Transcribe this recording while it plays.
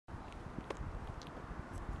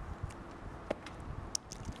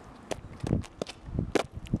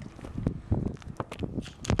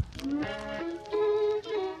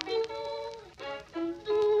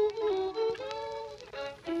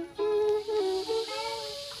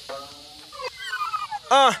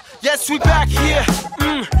Yes, we back here.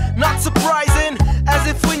 Not surprising, as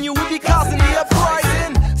if we knew we'd be causing the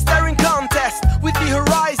uprising. Staring contest with the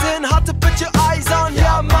horizon, hard to put your eyes on.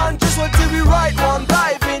 Yeah, man, just wait till we write one.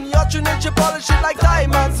 Dive in, your true nature, polish it like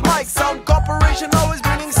diamonds. Yaman Corporation always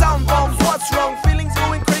bringing sound bombs. What's wrong? Feelings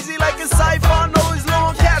going crazy like a siphon. Always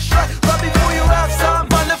low on cash, right? But before you have some,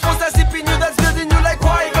 find the force that's deep in you, that's building you like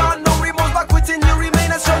Qui-Gon. No remorse, but quitting, you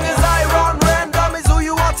remain as strong as iron. Random is who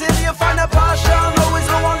you are till you find a passion. Always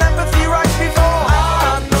low on empathy right before.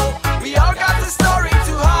 I know we all got the story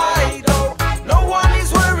to hide, though. No one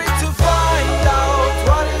is worried to find out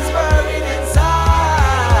what is buried inside.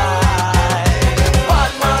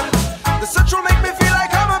 BadMan, the central make me feel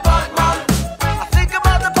like I'm a BadMan. I think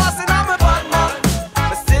about the past and I'm a BadMan,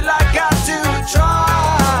 but still I got to try.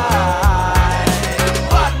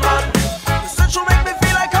 BadMan, the central make me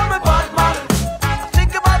feel like I'm a BadMan. I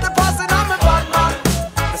think about the past and I'm a BadMan,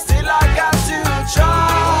 but still I got to try.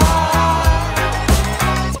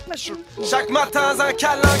 Chaque matin un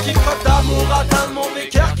câlin qui frotte d'amour atteint mon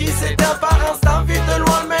cœur qui s'éteint par instinct, vite de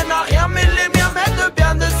loin mène à rien, mais les miens mettent de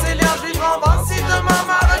bien de ces liens. Je vivrai en vain si demain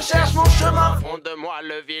ma recherche mon chemin. Fond de moi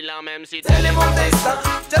le vilain, même si tel est mon destin.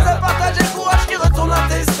 Tiens à partager le courage qui retourne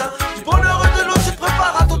l'intestin. Du bonheur de l'autre tu te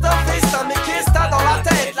prépares à tout un festin. Mais qu'est-ce que t'as dans la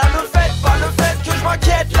tête là? Ne faites pas le fait que je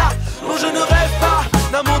m'inquiète là. Non, je ne rêve pas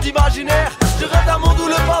d'un monde imaginaire. Je rêve d'un monde où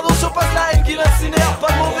le pardon surpasse la haine qui l'incinère.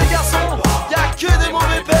 Pas de mauvais garçons, y'a que des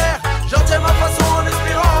mauvais pères. J'en tiens ma façon en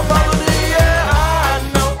espérant pardonner hier. I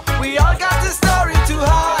know we all got the story to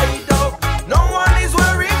hide, though. No one is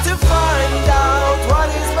worried to find out what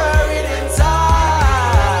is buried inside.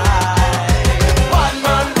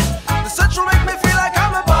 BadMan, the central make me feel like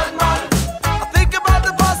I'm a BadMan. I think about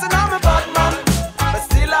the past and I'm a BadMan, but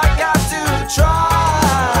still I got to try.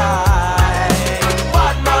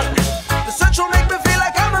 BadMan, the central make me feel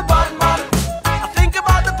like I'm a BadMan. I think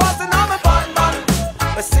about the past and I'm a BadMan,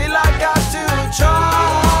 but still I got to try.